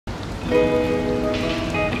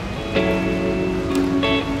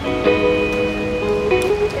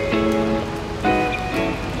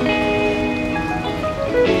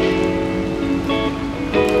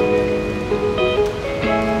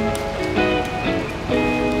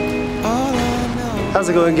How's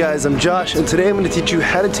it going, guys? I'm Josh, and today I'm going to teach you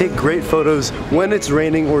how to take great photos when it's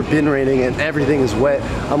raining or been raining and everything is wet.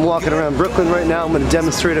 I'm walking around Brooklyn right now. I'm going to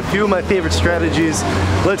demonstrate a few of my favorite strategies.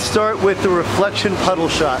 Let's start with the reflection puddle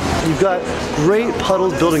shot. You've got great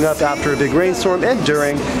puddles building up after a big rainstorm and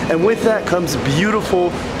during, and with that comes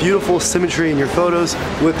beautiful, beautiful symmetry in your photos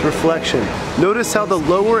with reflection. Notice how the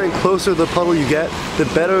lower and closer the puddle you get, the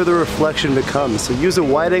better the reflection becomes. So use a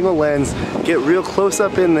wide angle lens, get real close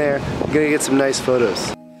up in there, you're gonna get some nice photos.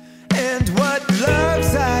 And what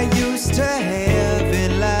loves I used to have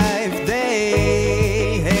in life,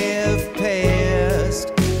 they have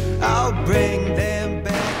passed. I'll bring them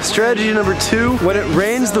back. Strategy number 2, when it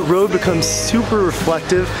rains, the road becomes super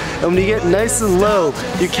reflective, and when you get nice and low,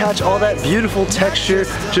 you catch all that beautiful texture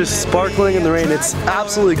just sparkling in the rain. It's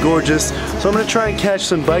absolutely gorgeous. So I'm gonna try and catch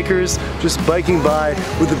some bikers just biking by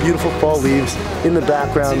with the beautiful fall leaves in the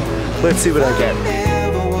background. Let's see what I get.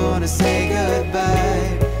 Say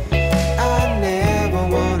goodbye. I never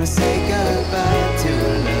wanna say goodbye to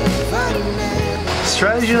love. I never.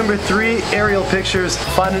 Strategy number 3, aerial pictures.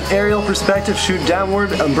 Find an aerial perspective, shoot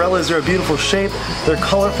downward. Umbrellas are a beautiful shape, they're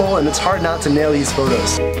colorful, and it's hard not to nail these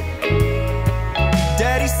photos.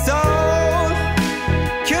 Daddy's soul,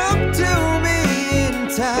 come to me in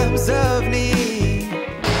times of need.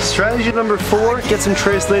 Strategy number 4, get some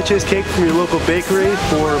tres leches cake from your local bakery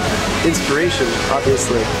for inspiration,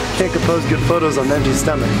 obviously. Can't compose good photos on an empty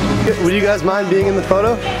stomach. Would you guys mind being in the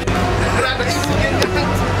photo?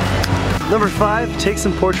 Number 5, take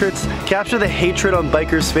some portraits. Capture the hatred on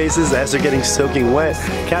bikers' faces as they're getting soaking wet.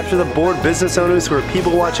 Capture the bored business owners who are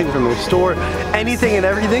people watching from their store. Anything and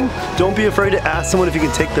everything. Don't be afraid to ask someone if you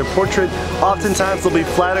can take their portrait. Oftentimes they'll be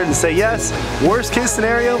flattered and say yes. Worst case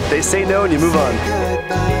scenario, they say no and you move on.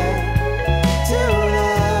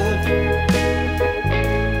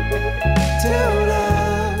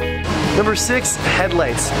 Number 6,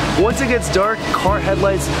 headlights. Once it gets dark, car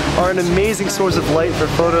headlights are an amazing source of light for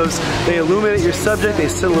photos. They illuminate your subject, they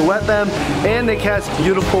silhouette them, and they cast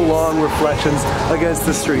beautiful long reflections against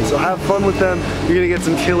the street. So have fun with them. You're gonna get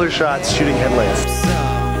some killer shots shooting headlights.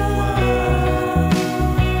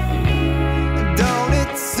 Don't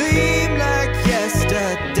it seem like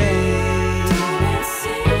yesterday?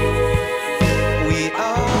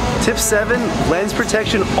 Tip 7, lens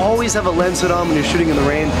protection. Always have a lens hood on when you're shooting in the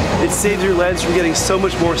rain. It saves your lens from getting so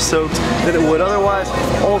much more soaked than it would otherwise.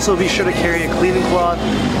 Also be sure to carry a cleaning cloth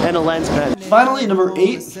and a lens pen. Finally, number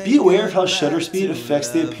 8, be aware of how shutter speed affects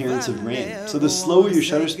the appearance of rain. So the slower your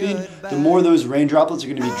shutter speed, the more those rain droplets are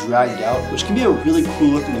going to be dragged out, which can be a really cool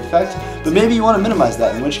looking effect, but maybe you want to minimize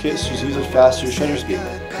that, in which case just use a faster shutter speed.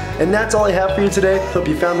 And that's all I have for you today. Hope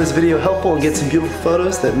you found this video helpful and get some beautiful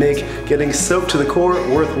photos that make getting soaked to the core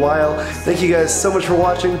worthwhile. Thank you guys so much for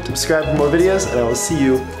watching. Subscribe for more videos, and I will see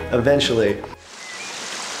you eventually.